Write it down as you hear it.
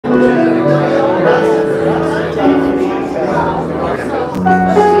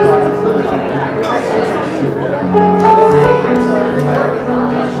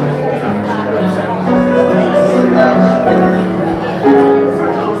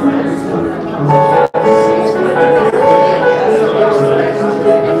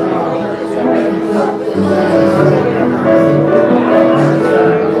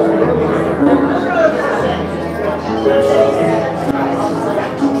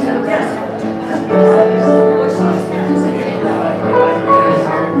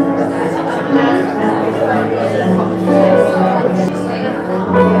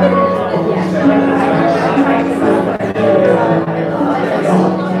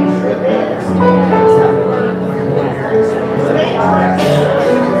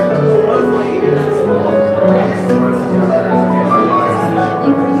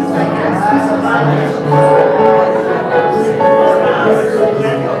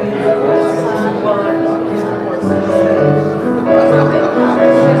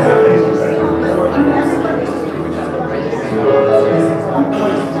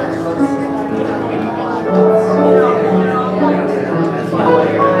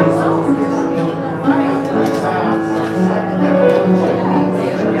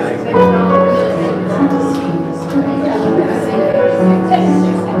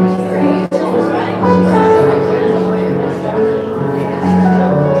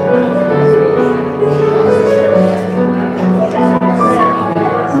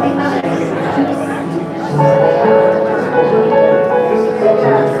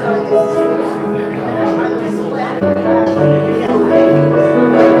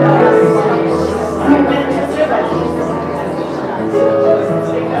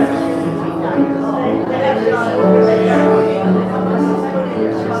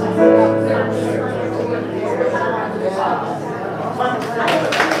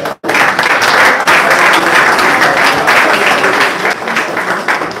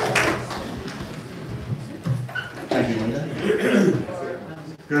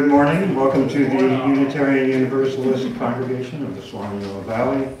Good morning. Welcome to the Unitarian Universalist congregation of the Swanee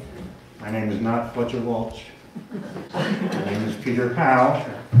Valley. My name is not Fletcher Walsh. My name is Peter Howe.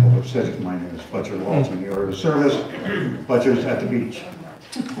 Although it says my name is Fletcher Walsh in the order of service. Fletcher's at the beach.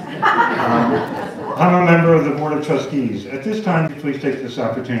 I'm a member of the Board of Trustees. At this time, please take this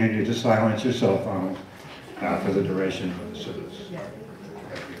opportunity to silence your cell phones for the duration of the service.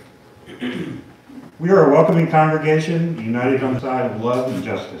 We are a welcoming congregation, united on the side of love and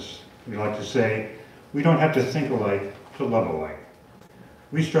justice. We like to say, we don't have to think alike to love alike.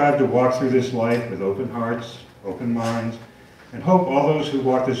 We strive to walk through this life with open hearts, open minds, and hope all those who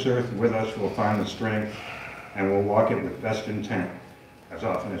walk this earth with us will find the strength and will walk it with best intent as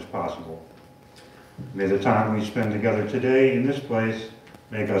often as possible. May the time we spend together today in this place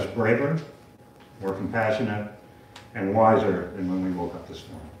make us braver, more compassionate, and wiser than when we woke up this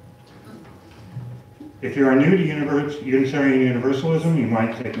morning. If you are new to Unitarian Universalism, you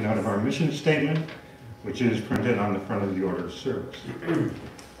might take note of our mission statement, which is printed on the front of the order of service.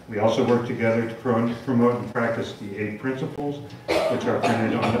 We also work together to promote and practice the 8 principles, which are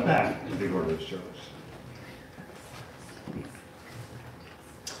printed on the back of the order of service.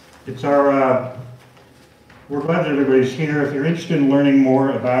 We're glad that everybody's here. If you're interested in learning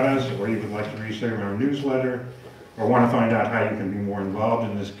more about us, or you would like to receive our newsletter, or want to find out how you can be more involved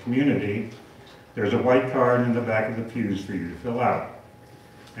in this community, there's a white card in the back of the pews for you to fill out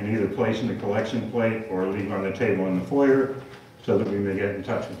and either place in the collection plate or leave on the table in the foyer so that we may get in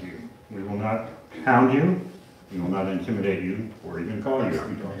touch with you. We will not hound you, we will not intimidate you, or even call you if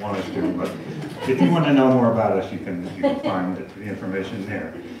you don't want us to, but if you want to know more about us, you can find the information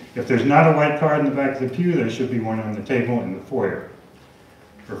there. If there's not a white card in the back of the pew, there should be one on the table in the foyer.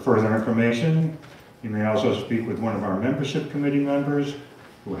 For further information, you may also speak with one of our membership committee members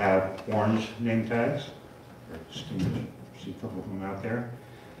who have orange name tags. See a couple of them out there.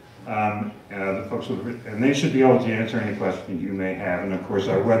 The folks and they should be able to answer any questions you may have. And of course,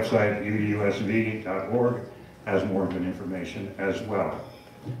 our website, uusv.org, has more good information as well.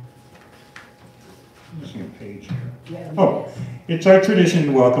 I'm missing a page here. Oh, it's our tradition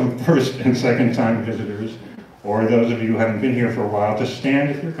to welcome first and second time visitors, or those of you who haven't been here for a while, to stand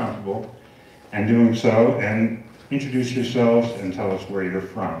if you're comfortable, and doing so, and introduce yourselves and tell us where you're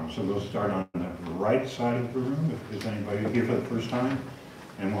from. So we'll start on the right side of the room, if there's anybody here for the first time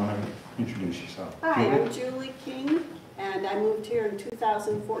and want to introduce yourself. Hi, I'm Julie King, and I moved here in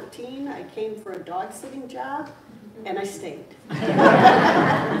 2014. I came for a dog sitting job, and I stayed.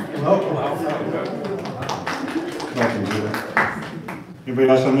 Welcome, Julie. Anybody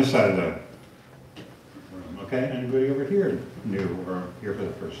else on this side of the room? Okay, anybody over here new or here for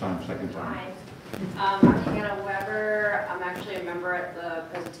the first time, second time? Hi. I'm Hannah Weber. I'm actually a member at the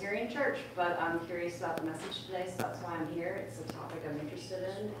Presbyterian Church, but I'm curious about the message today, so that's why I'm here. It's a topic I'm interested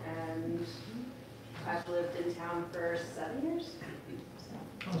in, and I've lived in town for 7 years.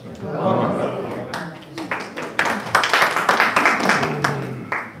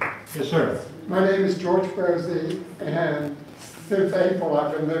 Yes, sir. My name is George Brosey, and since April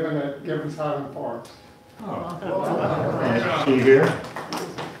I've been living at Gibbons Highland Farms. Oh, nice to see you here.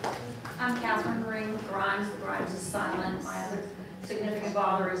 I'm Catherine Ring Grimes. The Grimes is silent. My other significant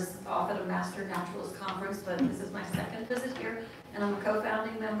father is off at a Master Naturalist Conference, but this is my second visit here, and I'm a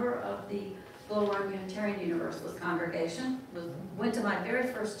co-founding member of the Little Run Unitarian Universalist congregation. Went to my very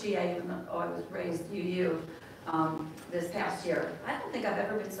first GA, even though I was raised UU, this past year. I don't think I've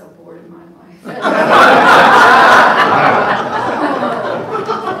ever been so bored in my life.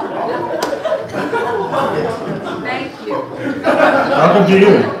 Thank you. Welcome to you.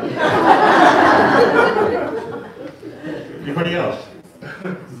 Anybody else?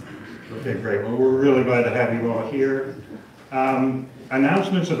 Okay, great. Well, we're really glad to have you all here.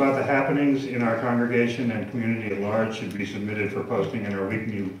 Announcements about the happenings in our congregation and community at large should be submitted for posting in our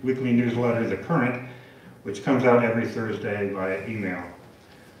weekly newsletter, The Current, which comes out every Thursday via email.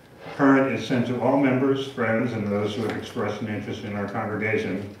 Current is sent to all members, friends, and those who have expressed an interest in our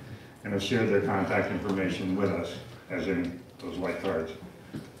congregation and have shared their contact information with us, as in those white cards.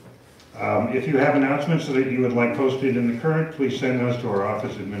 If you have announcements that you would like posted in the Current, please send those to our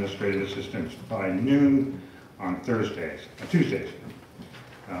office administrative assistant by noon on Tuesdays. You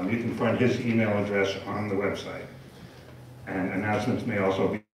can find his email address on the website. And announcements may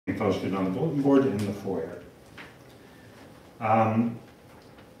also be posted on the bulletin board in the foyer.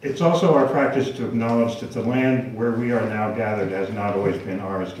 It's also our practice to acknowledge that the land where we are now gathered has not always been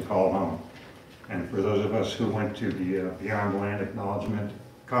ours to call home. And for those of us who went to the Beyond Land Acknowledgement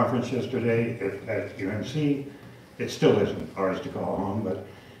Conference yesterday at UNC, it still isn't ours to call home, but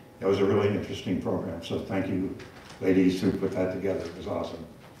that was a really interesting program. So thank you, ladies, who put that together. It was awesome.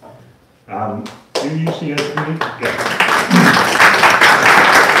 UUCSB?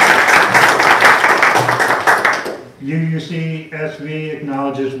 UUCSB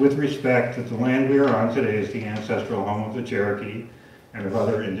acknowledges with respect that the land we are on today is the ancestral home of the Cherokee and of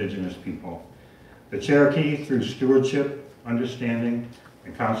other indigenous people. The Cherokee, through stewardship, understanding,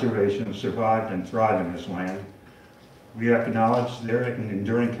 and conservation, survived and thrived in this land. We acknowledge their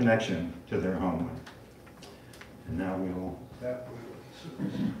enduring connection to their homeland. And now we will...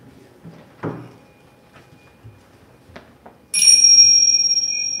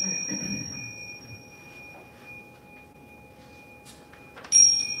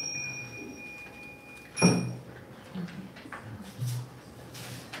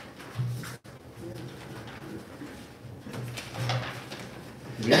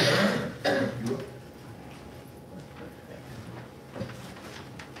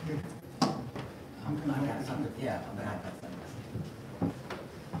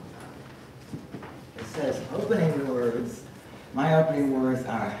 It says, opening words, my opening words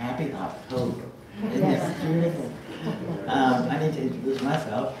are Happy October. Isn't it beautiful? I need to introduce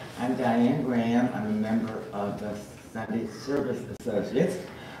myself. I'm Diane Graham. I'm a member of the Sunday Service Associates.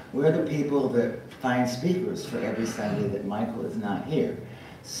 We're the people that find speakers for every Sunday that Michael is not here.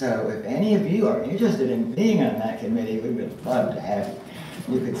 So if any of you are interested in being on that committee, we would love to have you.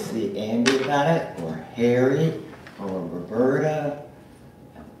 You could see Andy about it, or Harry, or Roberta,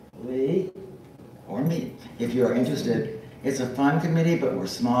 Lee, or me, if you're interested. It's a fun committee, but we're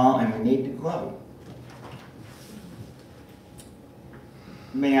small and we need to grow.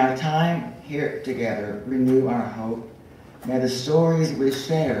 May our time here together renew our hope. May the stories we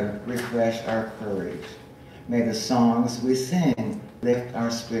share refresh our courage. May the songs we sing lift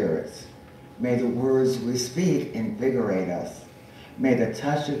our spirits. May the words we speak invigorate us. May the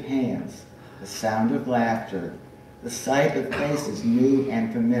touch of hands, the sound of laughter, the sight of faces new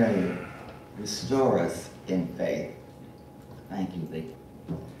and familiar restore us in faith. Thank you, Lee.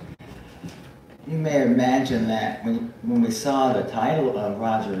 You may imagine that when we saw the title of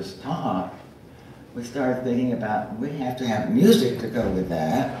Rodger's talk, we started thinking about, we have to have music to go with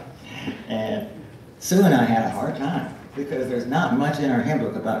that. And Sue and I had a hard time because there's not much in our hymn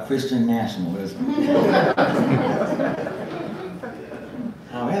book about Christian nationalism.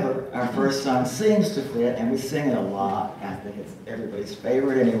 However, our first song seems to fit, and we sing it a lot. I think it's everybody's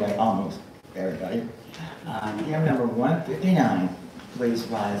favorite anyway, almost everybody. Hymn number 159. Please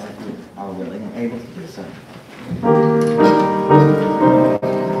rise if you are willing and able to do so.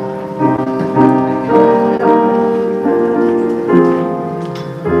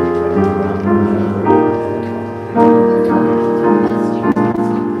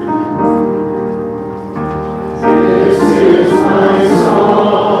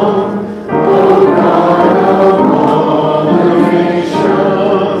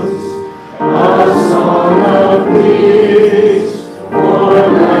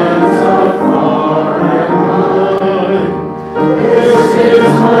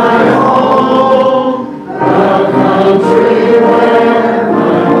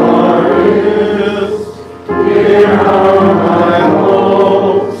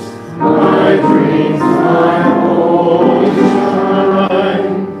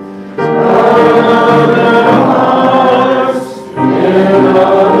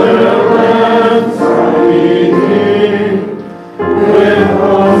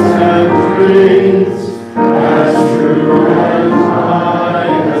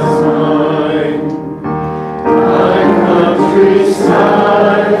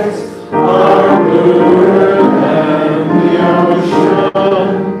 Are bluer than the ocean.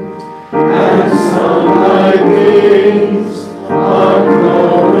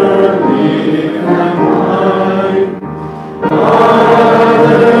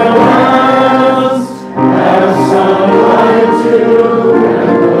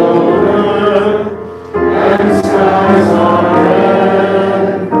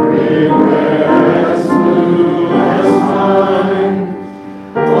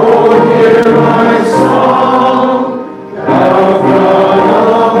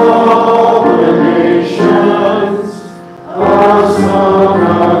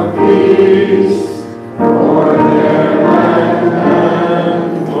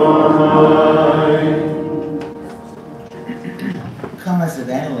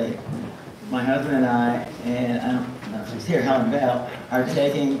 Natalie, my husband and I don't know if she's here, Helen Bell, are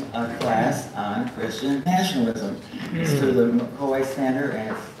taking a class on Christian nationalism. It's through the McCoy Center,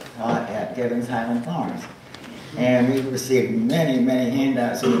 and it's taught at Gibbons Highland Farms. And we've received many, many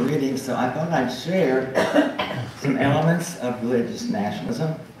handouts in the reading, so I thought I'd share some elements of religious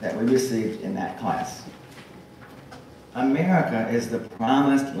nationalism that we received in that class. America is the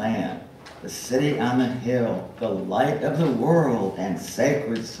promised land, the city on the hill, the light of the world and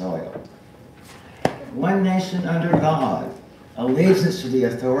sacred soil. One nation under God, allegiance to the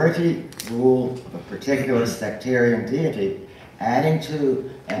authority, rule of a particular sectarian deity, adding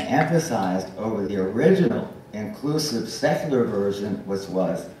to and emphasized over the original inclusive secular version, which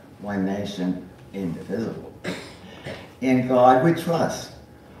was one nation, indivisible. In God we trust,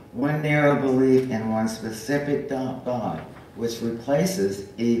 one narrow belief in one specific God, which replaces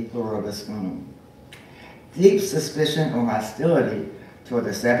e pluribus unum. Deep suspicion or hostility toward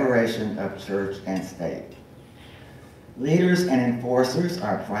the separation of church and state. Leaders and enforcers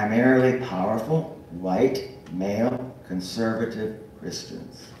are primarily powerful, white, male, conservative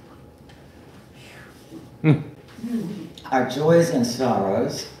Christians. Our joys and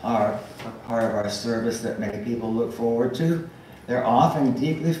sorrows are a part of our service that many people look forward to. They're often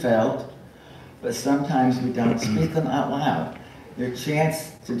deeply felt, but sometimes we don't speak them out loud. Your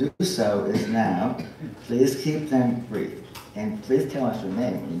chance to do so is now. Please keep them brief. And please tell us your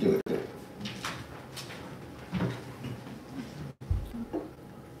name when you do it too.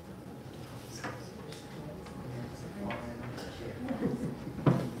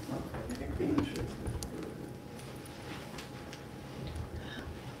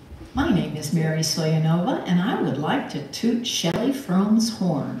 My name is Mary Stoyanova, and I would like to toot Shelley Fromm's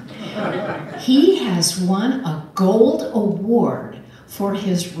horn. He has won a gold award for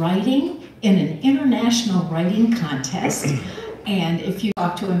his writing in an international writing contest, and if you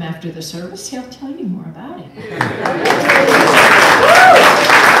talk to him after the service, he'll tell you more about it.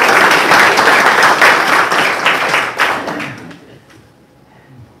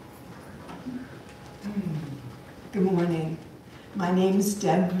 Good morning. My name's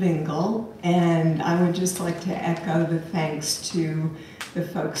Deb Vingle, and I would just like to echo the thanks to the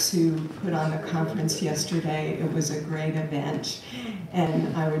folks who put on the conference yesterday. It was a great event,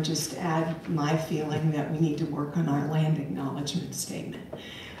 and I would just add my feeling that we need to work on our land acknowledgement statement.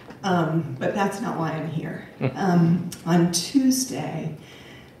 But that's not why I'm here. On Tuesday,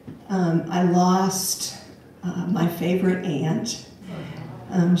 I lost my favorite aunt.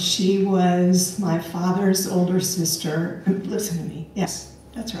 She was my father's older sister. Listen to me. Yes,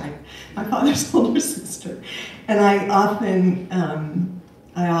 that's right. My father's older sister. And I often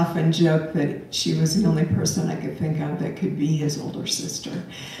joke that she was the only person I could think of that could be his older sister.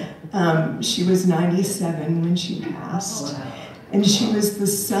 She was 97 when she passed. And she was the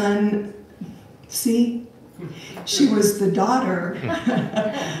son, see? She was the daughter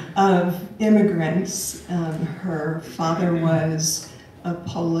of immigrants. Her father was a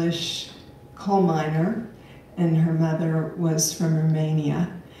Polish coal miner, and her mother was from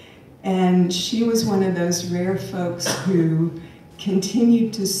Romania. And she was one of those rare folks who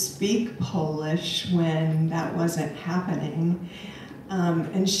continued to speak Polish when that wasn't happening.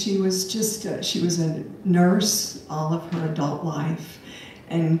 And she was she was a nurse all of her adult life,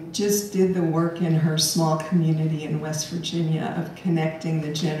 and just did the work in her small community in West Virginia of connecting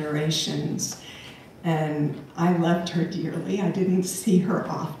the generations. And I loved her dearly. I didn't see her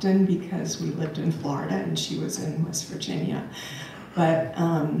often because we lived in Florida and she was in West Virginia. But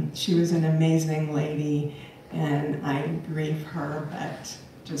she was an amazing lady, and I grieve her, but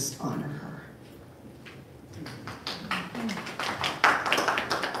just honor her.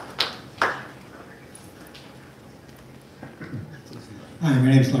 Hi, my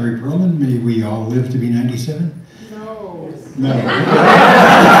name is Larry Perlman. May we all live to be 97? No. No.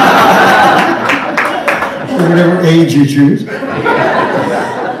 Or whatever age you choose.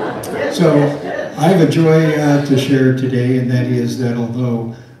 So I have a joy to share today, and that is that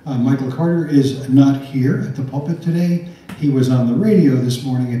although Michael Carter is not here at the pulpit today, he was on the radio this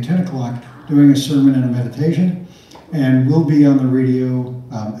morning at 10 o'clock doing a sermon and a meditation, and will be on the radio.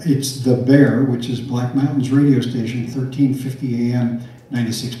 It's The Bear, which is Black Mountain's radio station, 1350 AM,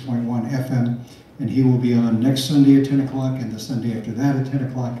 96.1 FM, and he will be on next Sunday at 10 o'clock and the Sunday after that at 10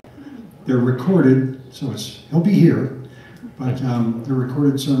 o'clock. They're recorded, so he'll be here, but they're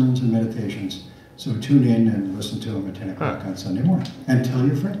recorded sermons and meditations. So tune in and listen to them at 10 o'clock on Sunday morning. And tell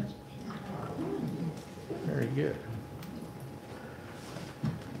your friends. Very good.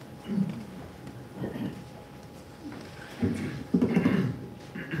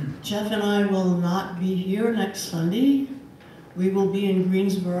 Jeff and I will not be here next Sunday. We will be in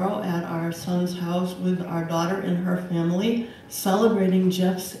Greensboro at our son's house with our daughter and her family, celebrating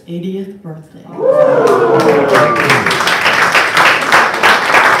Jeff's 80th birthday.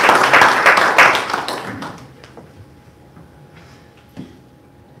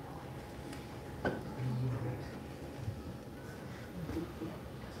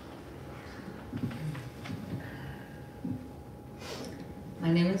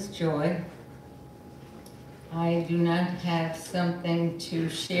 My name is Joy. I do not have something to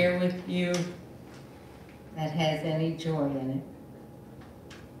share with you that has any joy in it.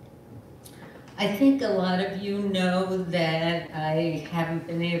 I think a lot of you know that I haven't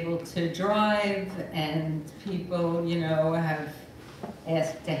been able to drive, and people, you know, have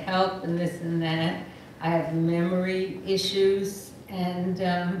asked to help and this and that. I have memory issues, and,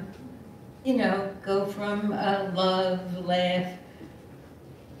 you know, go from a love, laugh,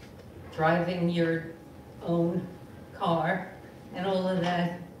 driving your own car, and all of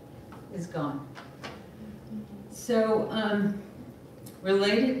that is gone. So,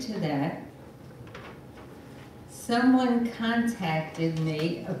 related to that, someone contacted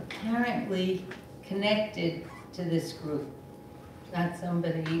me, apparently connected to this group. Not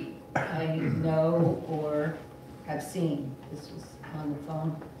somebody I know or have seen. This was on the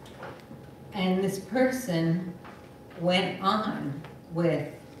phone. And this person went on with,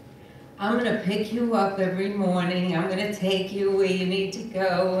 I'm going to pick you up every morning, I'm going to take you where you need to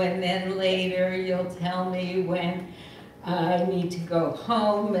go, and then later you'll tell me when I need to go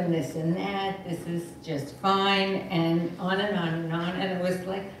home, and this and that, this is just fine, and on and on and on. And it was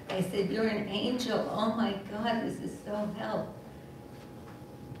like, I said, you're an angel, oh my God, this is so help.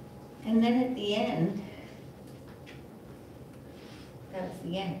 And then at the end, that was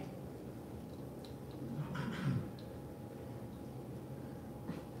the end.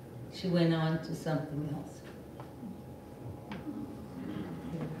 She went on to something else.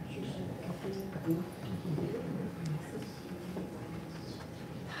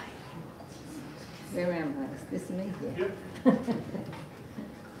 Where am I? Is this me? Yeah.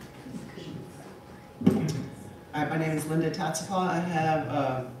 Hi, my name is Linda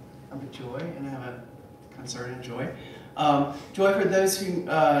Tatsapaw. I'm a Joy, and I have a concern in Joy. Joy, for those who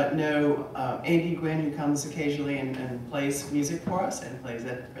know Andy Gwynn, who comes occasionally and plays music for us and plays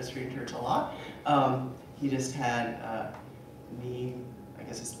at Presbyterian Church a lot. He just had knee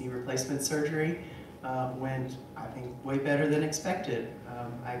replacement surgery. Went, I think, way better than expected.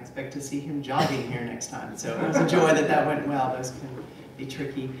 I expect to see him jogging here next time. So it was a joy that that went well. Those can be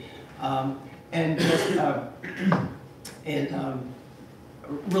tricky. And just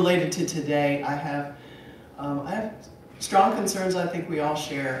related to today, I have strong concerns I think we all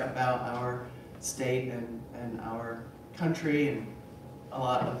share about our state and our country, and a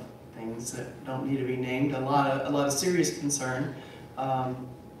lot of things that don't need to be named, a lot of serious concern,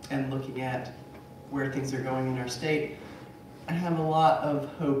 and looking at where things are going in our state. I have a lot of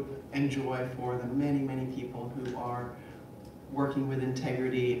hope and joy for the many, many people who are working with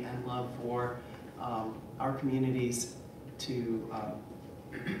integrity and love for our communities to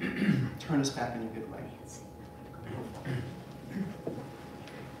turn us back in a good way.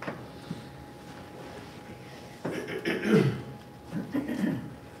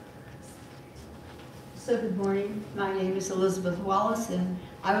 So good morning. My name is Elizabeth Wallace, and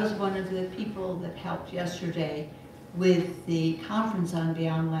I was one of the people that helped yesterday with the conference on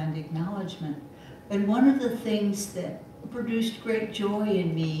Beyond Land Acknowledgement. And one of the things that produced great joy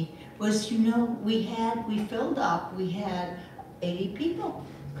in me was, you know, we filled up, we had 80 people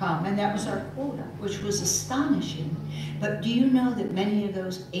come, and that was our quota, which was astonishing. But do you know that many of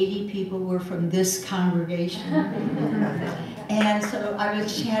those 80 people were from this congregation? And so I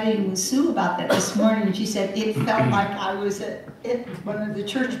was chatting with Sue about that this morning, and she said it felt like I was at one of the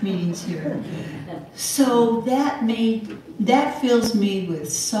church meetings here. So that fills me with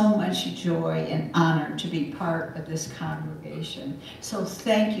so much joy and honor to be part of this congregation. So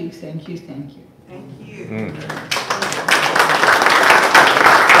thank you, thank you, thank you. Thank you.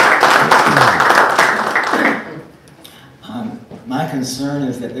 My concern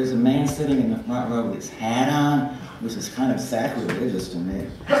is that there's a man sitting in the front row with his hat on, which is kind of sacrilegious to me.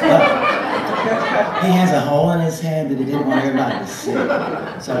 But he has a hole in his head that he didn't want everybody to see.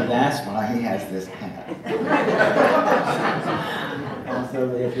 So that's why he has this hat.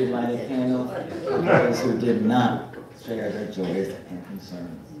 Also, if you'd light a candle for those who did not share their joys and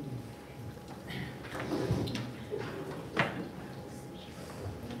concerns.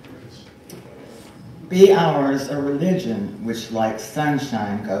 Be ours a religion which, like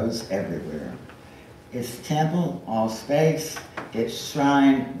sunshine, goes everywhere. Its temple, all space, its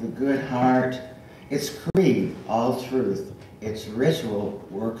shrine, the good heart, its creed, all truth, its ritual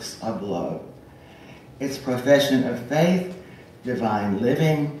works of love, its profession of faith, divine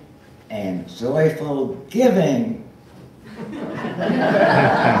living, and joyful giving.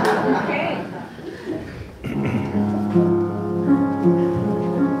 Okay.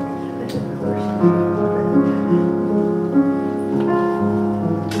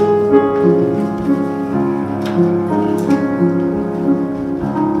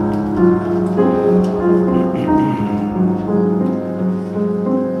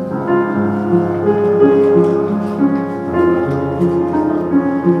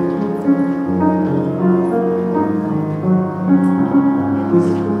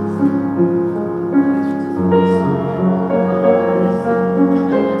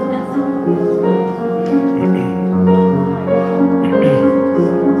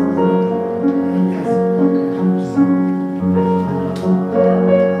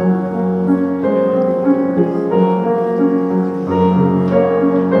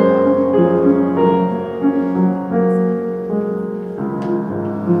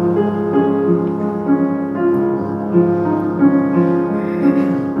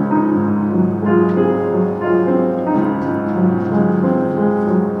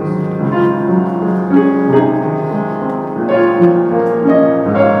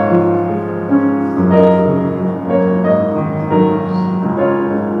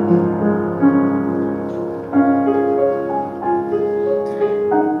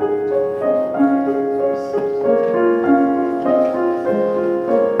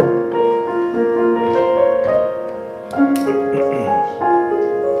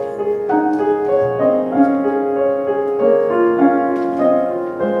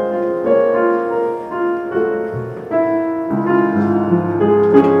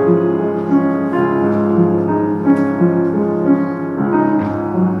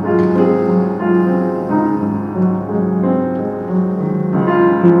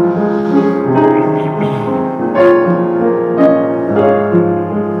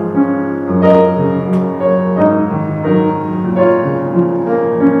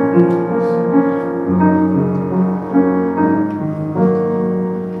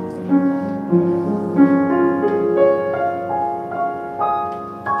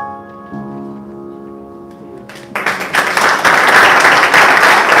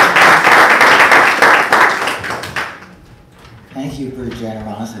 Thank you for your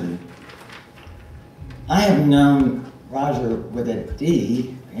generosity. I have known Rodger with a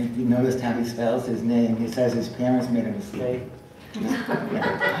D. If you noticed how he spells his name, he says his parents made a mistake.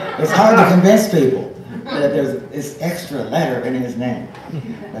 It's hard to convince people that there's this extra letter in his name,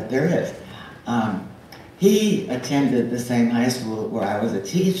 but there is. He attended the same high school where I was a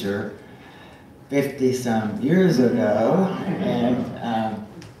teacher 50-some years ago, and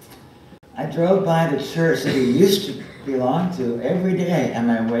I drove by the church that he used to belong to every day on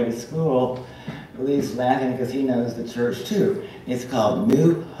my way to school. Lee's laughing because he knows the church too. It's called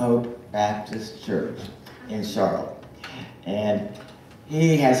New Hope Baptist Church in Charlotte. And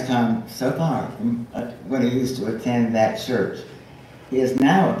he has come so far from when he used to attend that church. He is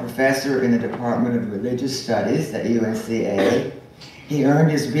now a professor in the Department of Religious Studies at UNCA. He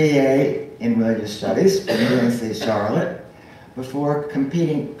earned his BA in Religious Studies from UNC Charlotte before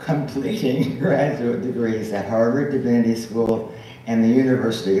completing graduate degrees at Harvard Divinity School and the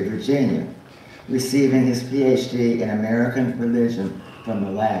University of Virginia, receiving his PhD in American religion from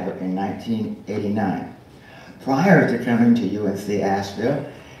the latter in 1989. Prior to coming to UNC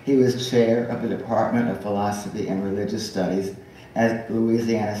Asheville, he was chair of the Department of Philosophy and Religious Studies at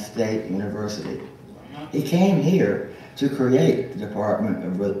Louisiana State University. He came here to create the Department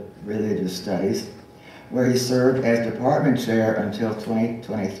of Religious Studies, where he served as department chair until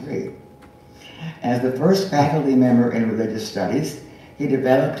 2023. As the first faculty member in Religious Studies, he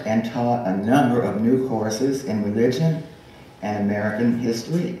developed and taught a number of new courses in religion and American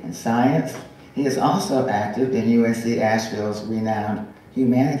history and science. He is also active in UNC Asheville's renowned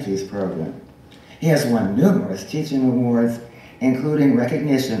humanities program. He has won numerous teaching awards, including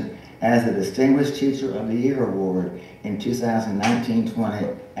recognition as the Distinguished Teacher of the Year Award in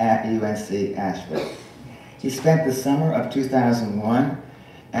 2019-20 at UNC Asheville. He spent the summer of 2001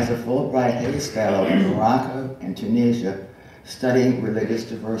 as a Fulbright Hays Fellow in Morocco and Tunisia, studying religious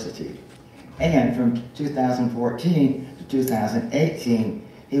diversity. And from 2014 to 2018,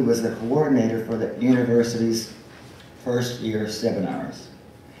 he was the coordinator for the university's first-year seminars.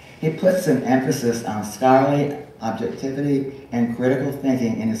 He puts an emphasis on scholarly objectivity and critical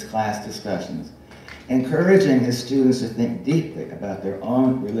thinking in his class discussions, encouraging his students to think deeply about their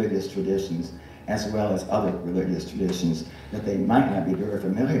own religious traditions as well as other religious traditions that they might not be very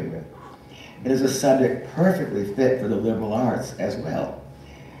familiar with. It is a subject perfectly fit for the liberal arts as well.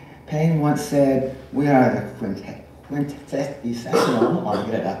 Payne once said, we are the quintessential, I'll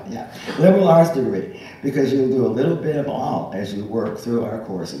get it up, yeah, liberal arts degree, because you'll do a little bit of all as you work through our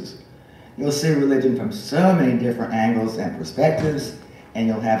courses. You'll see religion from so many different angles and perspectives, and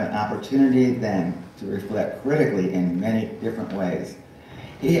you'll have an opportunity then to reflect critically in many different ways.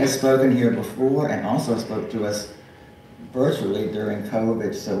 He has spoken here before and also spoke to us virtually during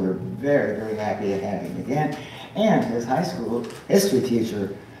COVID, so we're very, very happy to have him again. And his high school history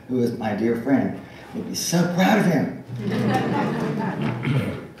teacher, who is my dear friend, would be so proud of him.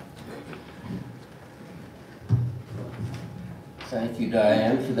 Thank you,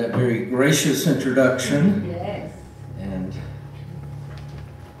 Diane, for that very gracious introduction. Yes. And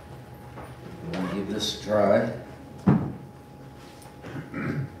I'm going to give this a try.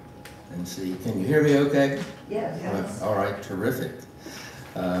 And see, can you hear me okay? Yes. All right, terrific.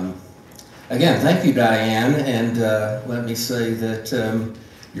 Again, thank you, Diane, and let me say that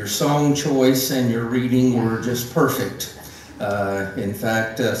your song choice and your reading were just perfect. In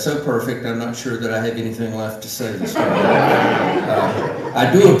fact, so perfect, I'm not sure that I have anything left to say this morning.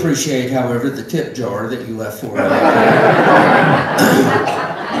 I do appreciate, however, the tip jar that you left for me.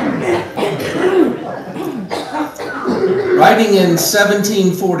 Writing in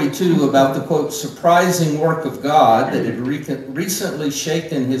 1742 about the, quote, surprising work of God that had recently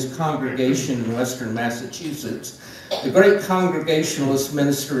shaken his congregation in western Massachusetts, the great Congregationalist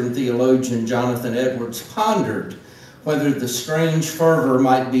minister and theologian Jonathan Edwards pondered whether the strange fervor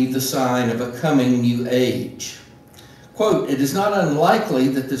might be the sign of a coming new age. Quote, it is not unlikely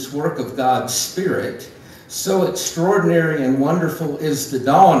that this work of God's Spirit, so extraordinary and wonderful is the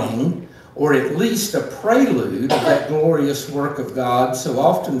dawning, or at least a prelude of that glorious work of God so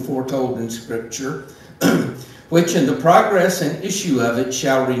often foretold in Scripture, which in the progress and issue of it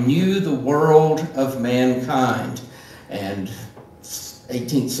shall renew the world of mankind. And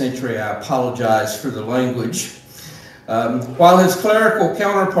 18th century, I apologize for the language. While his clerical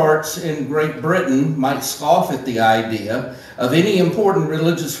counterparts in Great Britain might scoff at the idea of any important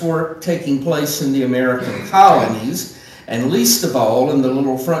religious work taking place in the American colonies, and least of all in the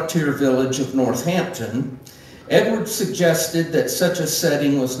little frontier village of Northampton, Edwards suggested that such a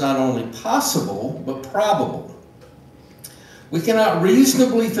setting was not only possible, but probable. We cannot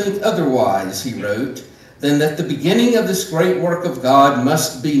reasonably think otherwise, he wrote, than that the beginning of this great work of God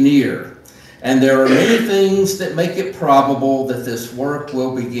must be near, and there are many things that make it probable that this work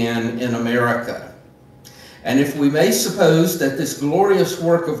will begin in America. And if we may suppose that this glorious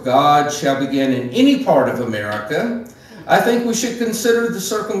work of God shall begin in any part of America, I think we should consider the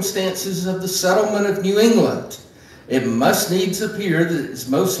circumstances of the settlement of New England. It must needs appear that it is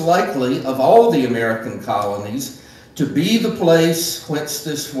most likely of all the American colonies to be the place whence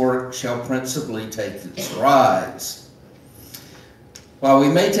this work shall principally take its rise. While we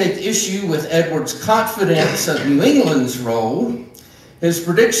may take issue with Edwards' confidence of New England's role, his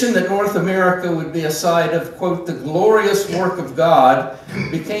prediction that North America would be a site of, quote, the glorious work of God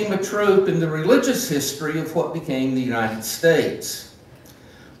became a trope in the religious history of what became the United States.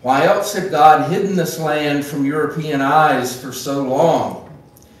 Why else had God hidden this land from European eyes for so long?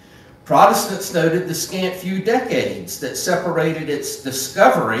 Protestants noted the scant few decades that separated its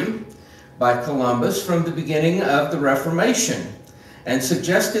discovery by Columbus from the beginning of the Reformation, and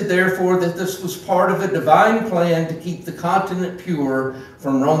suggested therefore that this was part of a divine plan to keep the continent pure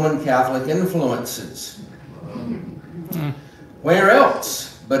from Roman Catholic influences. Where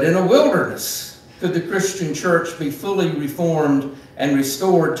else but in a wilderness could the Christian church be fully reformed and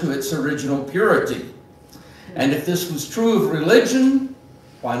restored to its original purity? And if this was true of religion,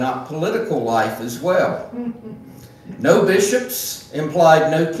 why not political life as well? No bishops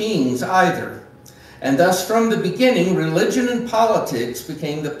implied no kings either. And thus, from the beginning, religion and politics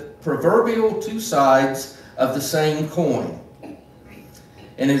became the proverbial two sides of the same coin.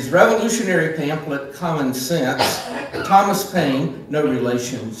 In his revolutionary pamphlet, Common Sense, Thomas Payne, no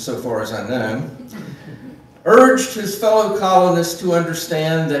relation so far as I know, urged his fellow colonists to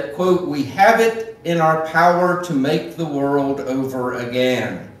understand that, quote, we have it in our power to make the world over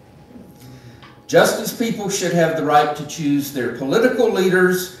again. Just as people should have the right to choose their political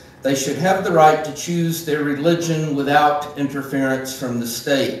leaders, they should have the right to choose their religion without interference from the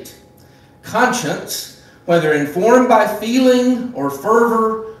state. Conscience, whether informed by feeling or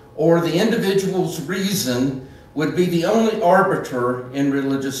fervor or the individual's reason, would be the only arbiter in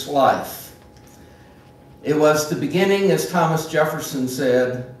religious life. It was the beginning, as Thomas Jefferson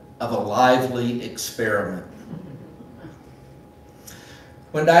said, of a lively experiment.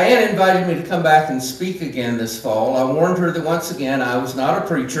 When Diane invited me to come back and speak again this fall, I warned her that once again I was not a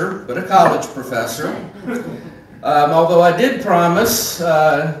preacher, but a college professor. Although I did promise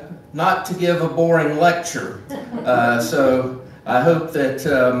not to give a boring lecture. So I hope that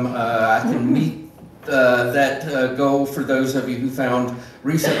I can meet that goal for those of you who found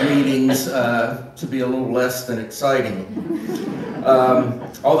recent meetings to be a little less than exciting.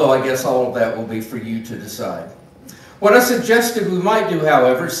 Although I guess all of that will be for you to decide. What I suggested we might do,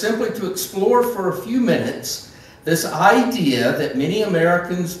 however, is simply to explore for a few minutes this idea that many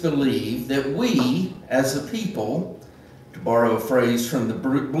Americans believe that we, as a people, to borrow a phrase from the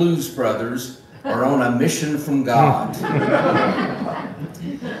Blues Brothers, are on a mission from God.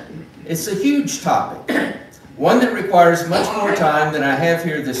 It's a huge topic, one that requires much more time than I have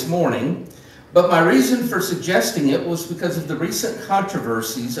here this morning, but my reason for suggesting it was because of the recent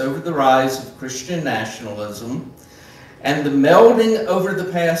controversies over the rise of Christian nationalism and the melding over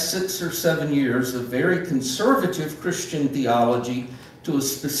the past 6 or 7 years of very conservative Christian theology to a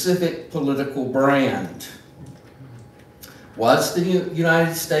specific political brand. Was the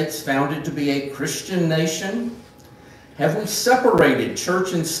United States founded to be a Christian nation? Have we separated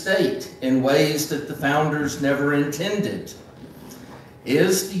church and state in ways that the founders never intended?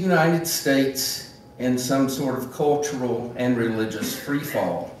 Is the United States in some sort of cultural and religious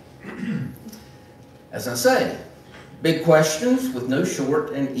freefall? As I say, big questions with no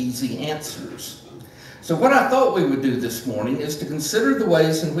short and easy answers. So what I thought we would do this morning is to consider the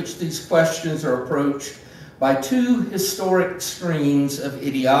ways in which these questions are approached by two historic streams of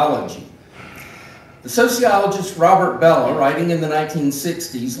ideology. The sociologist Robert Bellah, writing in the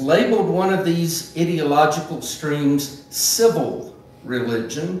 1960s, labeled one of these ideological streams civil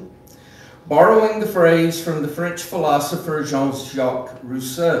religion, borrowing the phrase from the French philosopher Jean-Jacques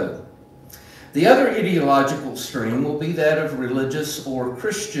Rousseau. The other ideological stream will be that of religious or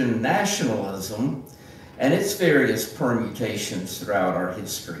Christian nationalism and its various permutations throughout our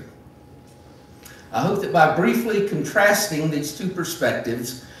history. I hope that by briefly contrasting these two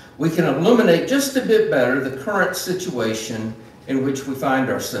perspectives, we can illuminate just a bit better the current situation in which we find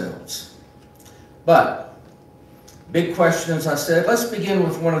ourselves. But, big question, as I said, let's begin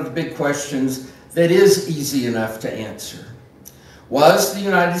with one of the big questions that is easy enough to answer. Was the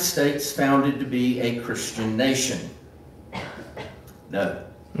United States founded to be a Christian nation? No.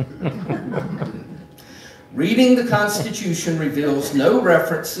 Reading the Constitution reveals no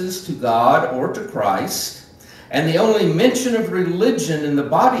references to God or to Christ, and the only mention of religion in the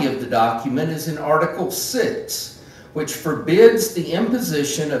body of the document is in Article 6, which forbids the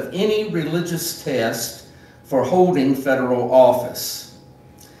imposition of any religious test for holding federal office.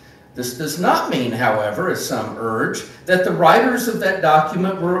 This does not mean, however, as some urge, that the writers of that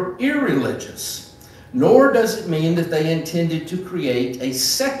document were irreligious, nor does it mean that they intended to create a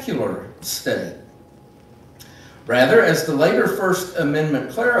secular state. Rather, as the later First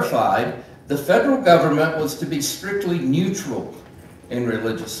Amendment clarified, the federal government was to be strictly neutral in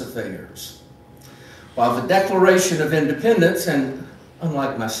religious affairs. While the Declaration of Independence, and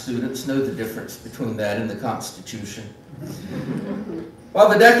unlike my students, know the difference between that and the Constitution, while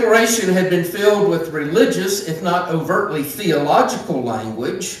the Declaration had been filled with religious, if not overtly theological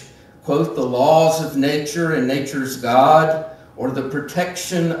language, quote, the laws of nature and nature's God, or the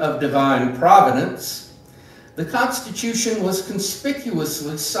protection of divine providence, the Constitution was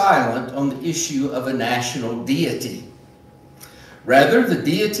conspicuously silent on the issue of a national deity. Rather, the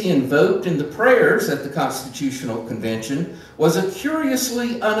deity invoked in the prayers at the Constitutional Convention was a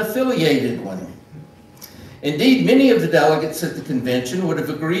curiously unaffiliated one. Indeed, many of the delegates at the convention would have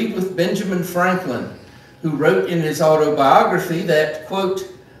agreed with Benjamin Franklin, who wrote in his autobiography that,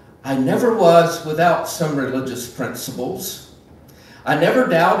 quote, I never was without some religious principles. I never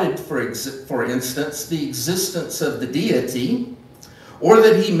doubted, for instance, the existence of the deity, or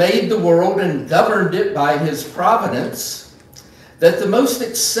that he made the world and governed it by his providence, that the most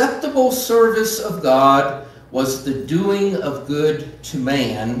acceptable service of God was the doing of good to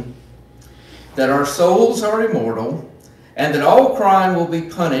man, that our souls are immortal, and that all crime will be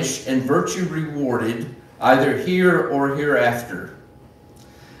punished and virtue rewarded, either here or hereafter.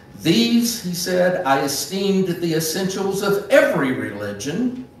 These, he said, I esteemed the essentials of every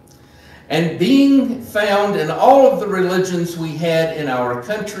religion, and being found in all of the religions we had in our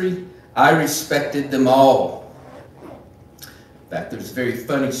country, I respected them all. In fact, there's a very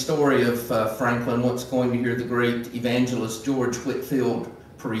funny story of Franklin once going to hear the great evangelist George Whitefield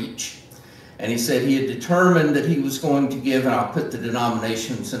preach. And he said he had determined that he was going to give, and I'll put the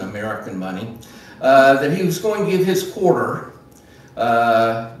denominations in American money, that he was going to give his quarter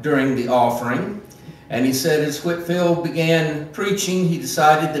during the offering. And he said as Whitefield began preaching, he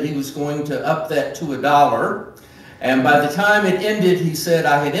decided that he was going to up that to $1. And by the time it ended, he said,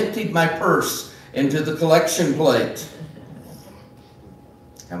 I had emptied my purse into the collection plate.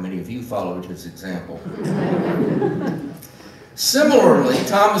 How many of you followed his example? Similarly,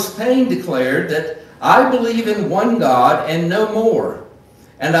 Thomas Payne declared that I believe in one God and no more,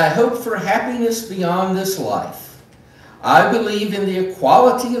 and I hope for happiness beyond this life. I believe in the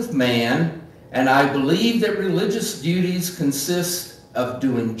equality of man, and I believe that religious duties consist of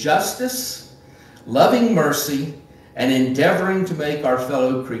doing justice, loving mercy, and endeavoring to make our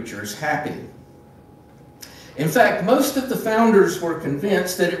fellow creatures happy. In fact, most of the founders were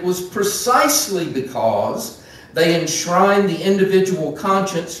convinced that it was precisely because they enshrined the individual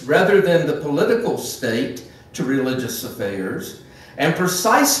conscience rather than the political state to religious affairs, and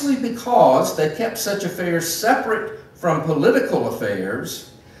precisely because they kept such affairs separate from political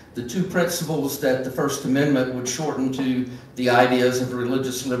affairs, the two principles that the First Amendment would shorten to the ideas of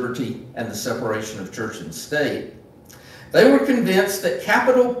religious liberty and the separation of church and state. They were convinced that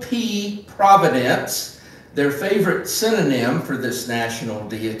capital P Providence, their favorite synonym for this national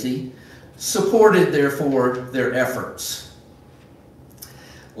deity, supported, therefore, their efforts.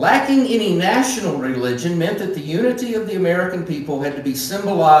 Lacking any national religion meant that the unity of the American people had to be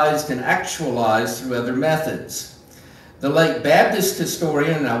symbolized and actualized through other methods. The late Baptist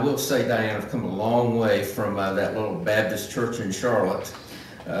historian, and I will say, Diane, I've come a long way from that little Baptist church in Charlotte.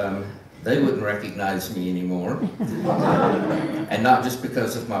 They wouldn't recognize me anymore. And not just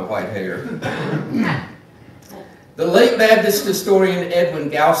because of my white hair. The late Baptist historian Edwin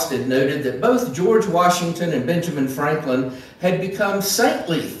Galsted noted that both George Washington and Benjamin Franklin had become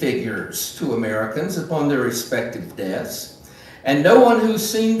saintly figures to Americans upon their respective deaths, and no one who's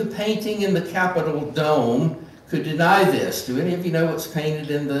seen the painting in the Capitol dome could deny this. Do any of you know what's painted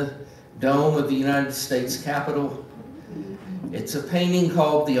in the dome of the United States Capitol? It's a painting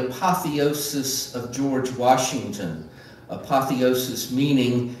called The Apotheosis of George Washington. Apotheosis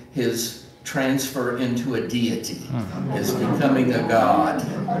meaning his transfer into a deity, his becoming a god.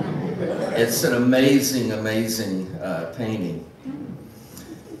 It's an amazing, amazing painting.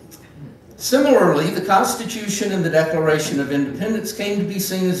 Similarly, the Constitution and the Declaration of Independence came to be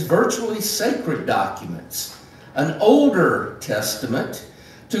seen as virtually sacred documents, an older testament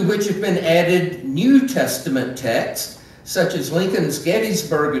to which have been added New Testament texts such as Lincoln's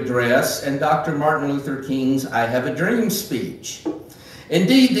Gettysburg Address and Dr. Martin Luther King's I Have a Dream speech.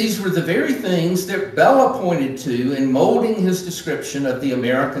 Indeed, these were the very things that Bella pointed to in molding his description of the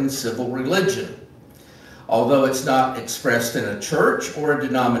American civil religion. Although it's not expressed in a church or a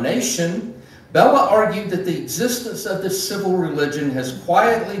denomination, Bella argued that the existence of this civil religion has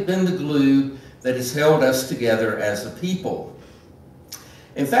quietly been the glue that has held us together as a people.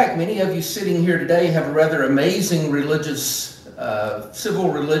 In fact, many of you sitting here today have a rather amazing religious, civil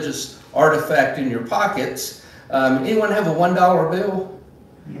religious artifact in your pockets. Anyone have a $1 bill?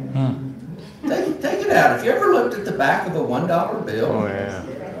 Take it out. Have you ever looked at the back of a $1 bill? Oh, yeah.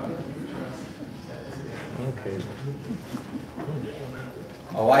 Okay.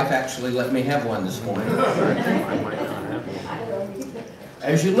 My wife actually let me have one this morning.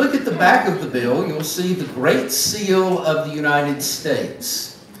 As you look at the back of the bill, you'll see the Great Seal of the United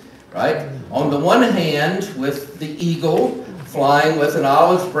States, right? On the one hand, with the eagle flying with an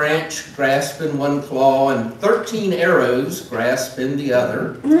olive branch grasped in one claw and 13 arrows grasped in the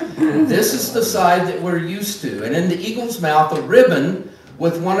other. This is the side that we're used to. And in the eagle's mouth, a ribbon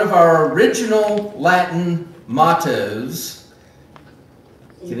with one of our original Latin mottos.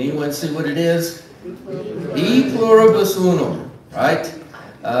 Can anyone see what it is? E pluribus unum, right?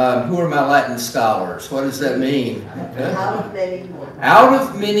 Who are my Latin scholars? What does that mean? Okay. Out of many one. Out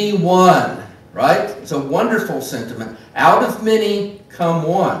of many one, right? It's a wonderful sentiment. Out of many come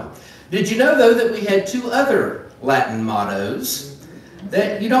one. Did you know, though, that we had two other Latin mottos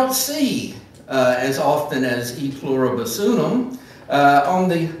that you don't see as often as E pluribus unum? On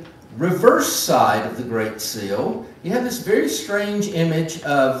the reverse side of the Great Seal, you have this very strange image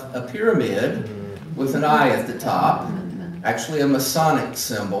of a pyramid with an eye at the top, actually a Masonic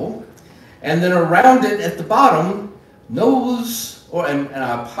symbol, and then around it at the bottom, novus, and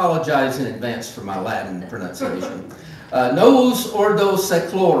I apologize in advance for my Latin pronunciation, novus ordo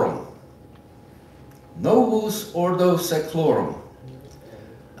seclorum. Novus ordo seclorum.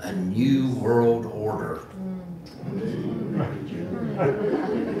 A new world order.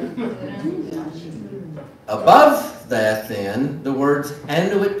 Above that, then, the words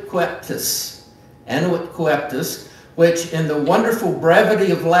annuit coeptis. Annuit coeptis, which in the wonderful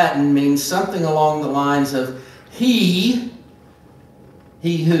brevity of Latin means something along the lines of he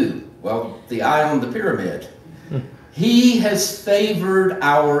He who? Well, the eye on the pyramid. He has favored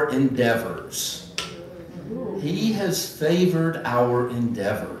our endeavors. He has favored our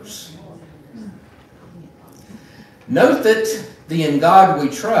endeavors. Note that the "In God We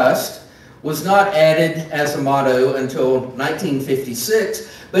Trust" was not added as a motto until 1956,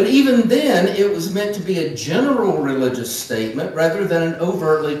 but even then it was meant to be a general religious statement rather than an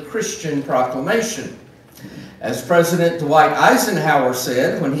overtly Christian proclamation. As President Dwight Eisenhower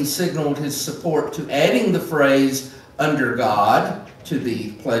said when he signaled his support to adding the phrase "under God" to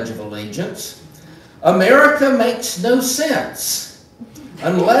the Pledge of Allegiance, America makes no sense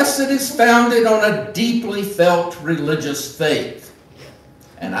unless it is founded on a deeply felt religious faith.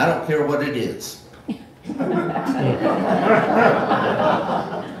 And I don't care what it is.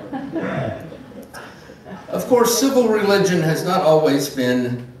 Of course, civil religion has not always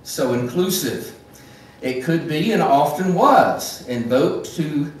been so inclusive. It could be, and often was, invoked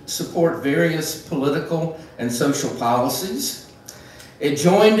to support various political and social policies. It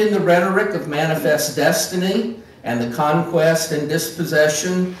joined in the rhetoric of manifest destiny and the conquest and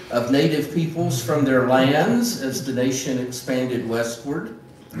dispossession of native peoples from their lands as the nation expanded westward.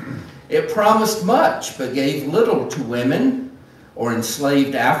 It promised much, but gave little to women, or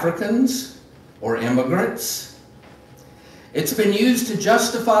enslaved Africans, or immigrants. It's been used to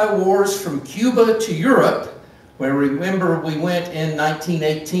justify wars from Cuba to Europe, where, remember, we went in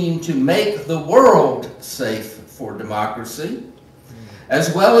 1918 to make the world safe for democracy,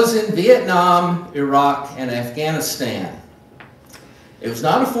 as well as in Vietnam, Iraq, and Afghanistan. It was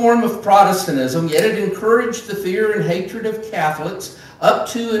not a form of Protestantism, yet it encouraged the fear and hatred of Catholics up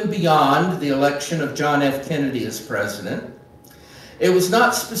to and beyond the election of John F. Kennedy as president. It was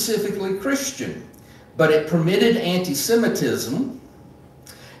not specifically Christian, but it permitted anti-Semitism.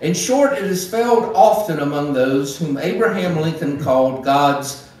 In short, it is felt often among those whom Abraham Lincoln called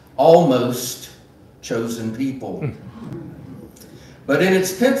God's almost chosen people. But in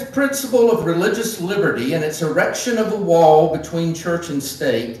its principle of religious liberty and its erection of a wall between church and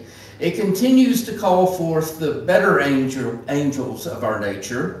state, it continues to call forth the better angels of our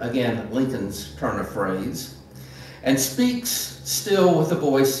nature, again, Lincoln's turn of phrase, and speaks still with a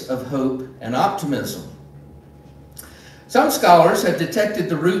voice of hope and optimism. Some scholars have detected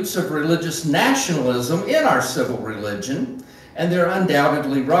the roots of religious nationalism in our civil religion, and they're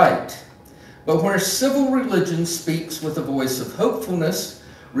undoubtedly right. But where civil religion speaks with a voice of hopefulness,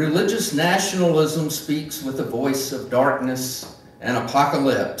 religious nationalism speaks with a voice of darkness and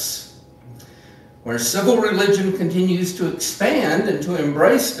apocalypse. Where civil religion continues to expand and to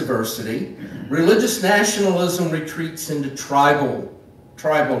embrace diversity, religious nationalism retreats into tribalism.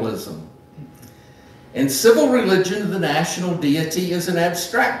 In civil religion, the national deity is an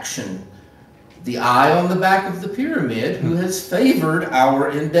abstraction, the eye on the back of the pyramid who has favored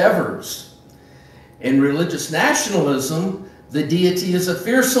our endeavors. In religious nationalism, the deity is a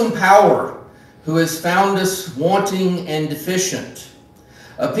fearsome power who has found us wanting and deficient,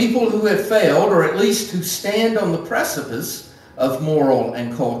 a people who have failed, or at least who stand on the precipice of moral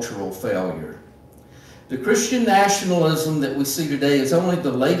and cultural failure. The Christian nationalism that we see today is only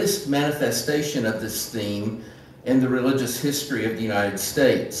the latest manifestation of this theme in the religious history of the United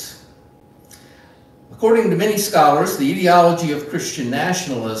States. According to many scholars, the ideology of Christian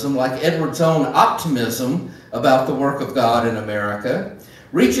nationalism, like Edwards' own optimism about the work of God in America,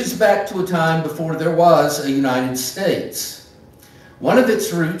 reaches back to a time before there was a United States. One of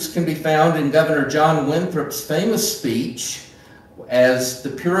its roots can be found in Governor John Winthrop's famous speech as the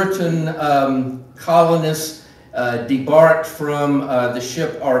Puritan colonists debarked from the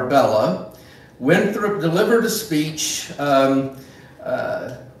ship Arbella. Winthrop delivered a speech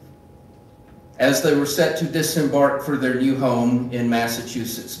as they were set to disembark for their new home in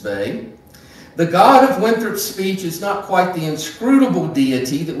Massachusetts Bay. The God of Winthrop's speech is not quite the inscrutable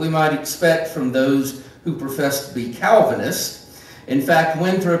deity that we might expect from those who profess to be Calvinists. In fact,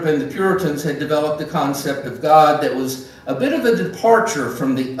 Winthrop and the Puritans had developed a concept of God that was a bit of a departure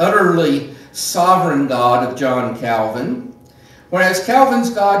from the utterly sovereign God of John Calvin. Whereas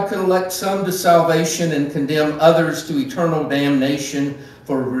Calvin's God could elect some to salvation and condemn others to eternal damnation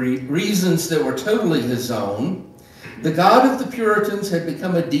for reasons that were totally his own, the God of the Puritans had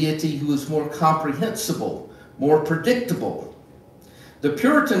become a deity who was more comprehensible, more predictable. The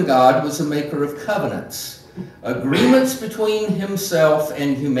Puritan God was a maker of covenants, agreements between himself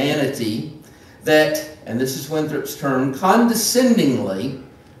and humanity that, and this is Winthrop's term, condescendingly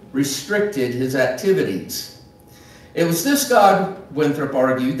restricted his activities. It was this God, Winthrop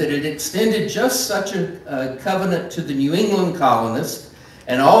argued, that had extended just such a covenant to the New England colonists,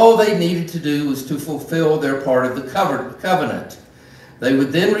 and all they needed to do was to fulfill their part of the covenant. They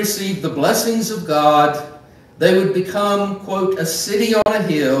would then receive the blessings of God. They would become, quote, a city on a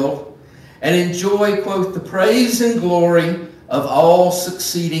hill and enjoy, quote, the praise and glory of all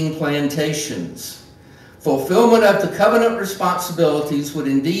succeeding plantations. Fulfillment of the covenant responsibilities would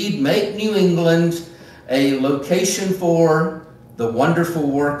indeed make New England a location for the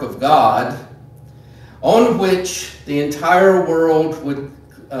wonderful work of God, on which the entire world would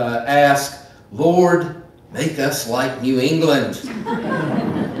ask, Lord, make us like New England.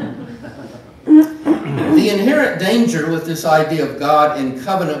 The inherent danger with this idea of God in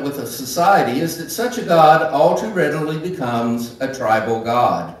covenant with a society is that such a God all too readily becomes a tribal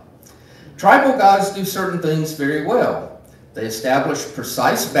God. Tribal gods do certain things very well. They establish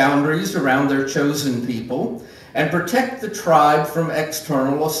precise boundaries around their chosen people and protect the tribe from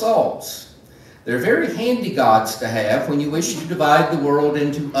external assaults. They're very handy gods to have when you wish to divide the world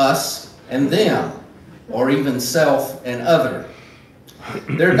into us and them, or even self and other.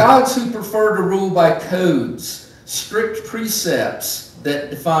 They're gods who prefer to rule by codes, strict precepts that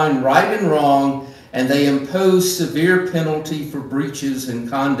define right and wrong, and they impose severe penalty for breaches in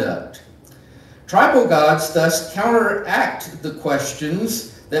conduct. Tribal gods thus counteract the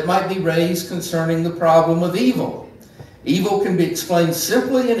questions that might be raised concerning the problem of evil. Evil can be explained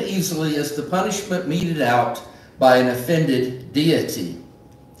simply and easily as the punishment meted out by an offended deity.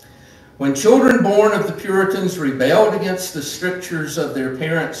 When children born of the Puritans rebelled against the strictures of their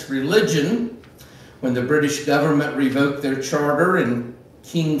parents' religion, when the British government revoked their charter and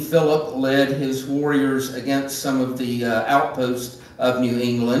King Philip led his warriors against some of the outposts of New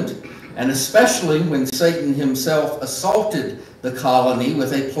England, and especially when Satan himself assaulted the colony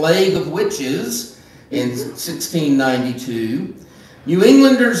with a plague of witches in 1692, New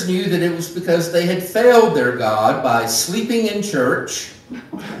Englanders knew that it was because they had failed their God by sleeping in church,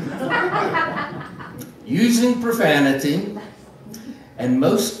 using profanity, and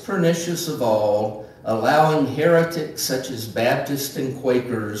most pernicious of all, allowing heretics such as Baptists and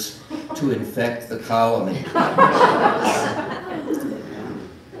Quakers to infect the colony.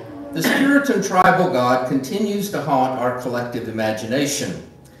 This Puritan tribal God continues to haunt our collective imagination.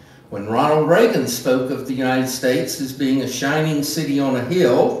 When Ronald Reagan spoke of the United States as being a shining city on a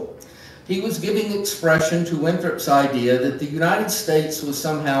hill, he was giving expression to Winthrop's idea that the United States was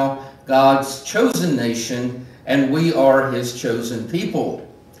somehow God's chosen nation and we are his chosen people.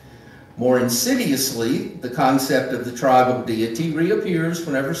 More insidiously, the concept of the tribal deity reappears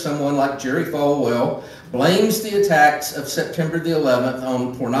whenever someone like Jerry Falwell blames the attacks of September the 11th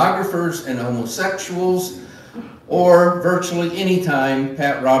on pornographers and homosexuals, or virtually any time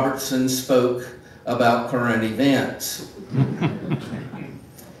Pat Robertson spoke about current events.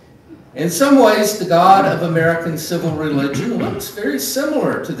 In some ways, the God of American civil religion looks very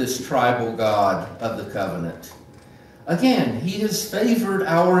similar to this tribal God of the covenant. Again, he has favored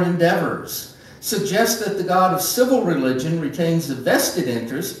our endeavors, suggests that the God of civil religion retains a vested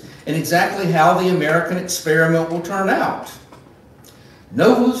interest in exactly how the American experiment will turn out.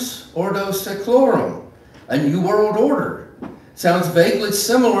 Novus Ordo Seclorum, a new world order, sounds vaguely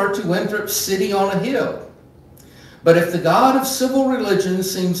similar to Winthrop's city on a hill. But if the God of civil religion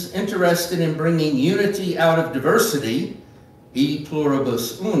seems interested in bringing unity out of diversity, e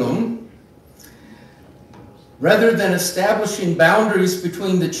pluribus unum, rather than establishing boundaries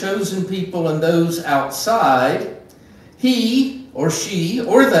between the chosen people and those outside, he or she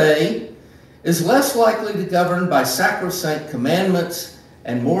or they is less likely to govern by sacrosanct commandments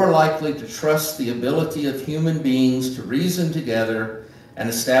and more likely to trust the ability of human beings to reason together and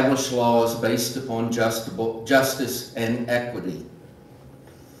establish laws based upon justice and equity.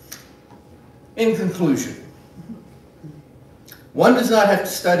 In conclusion, one does not have to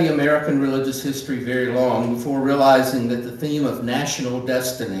study American religious history very long before realizing that the theme of national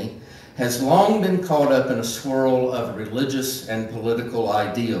destiny has long been caught up in a swirl of religious and political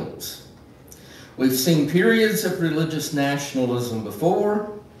ideals. We've seen periods of religious nationalism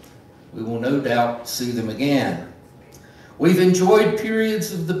before. We will no doubt see them again. We've enjoyed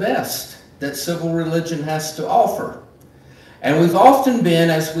periods of the best that civil religion has to offer. And we've often been,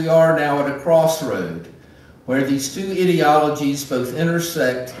 as we are now, at a crossroad where these two ideologies both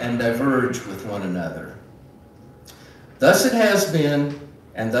intersect and diverge with one another. Thus it has been,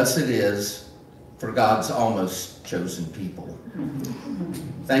 and thus it is, for God's almost chosen people.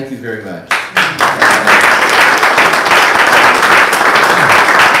 Thank you very much.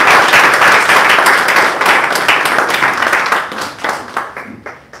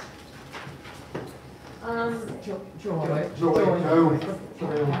 Joy.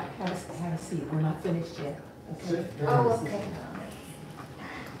 Have a seat. We're not finished yet. Okay. Oh, okay.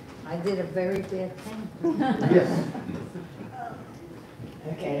 I did a very bad thing. Yes.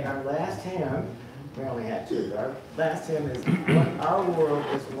 Okay, our last hymn, we only had two, but our last hymn is Our World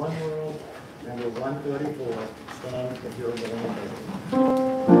is One World, number 134, Stand if You're Willing and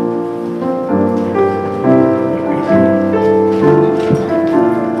Able.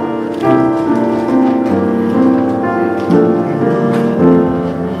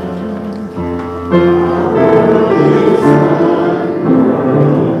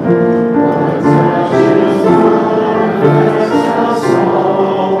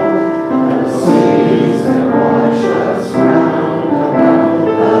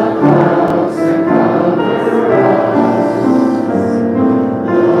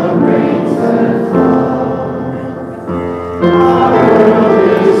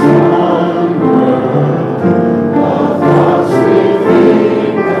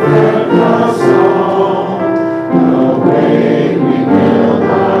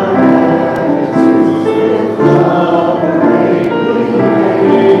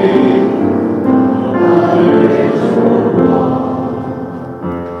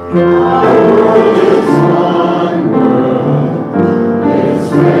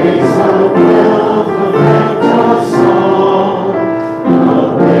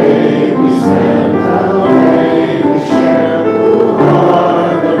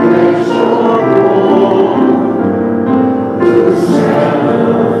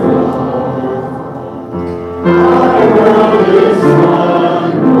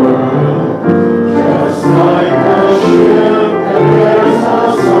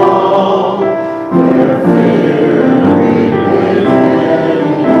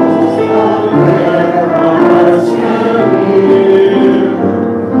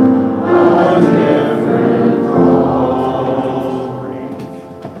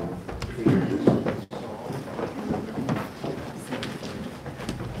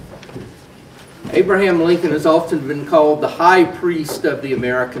 Abraham Lincoln has often been called the high priest of the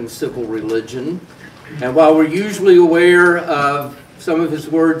American civil religion. And while we're usually aware of some of his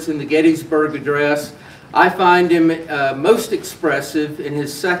words in the Gettysburg Address, I find him most expressive in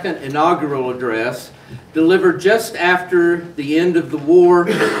his second inaugural address, delivered just after the end of the war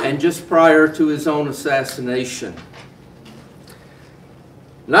and just prior to his own assassination.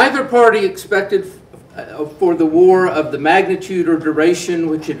 Neither party expected for the war of the magnitude or duration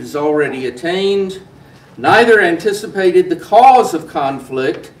which it has already attained. Neither anticipated the cause of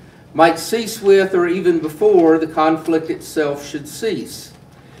conflict might cease with or even before the conflict itself should cease.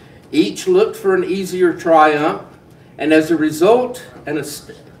 Each looked for an easier triumph, and as a result, less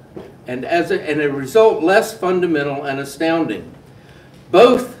fundamental and astounding.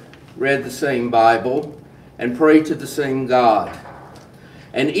 Both read the same Bible and prayed to the same God,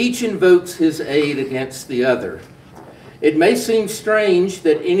 and each invokes his aid against the other. It may seem strange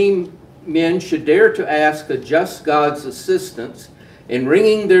that any men should dare to ask a just God's assistance in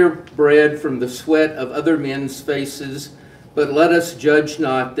wringing their bread from the sweat of other men's faces, but let us judge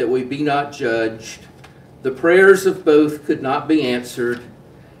not that we be not judged. The prayers of both could not be answered.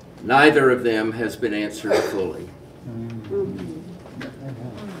 Neither of them has been answered fully.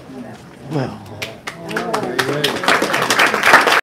 Well.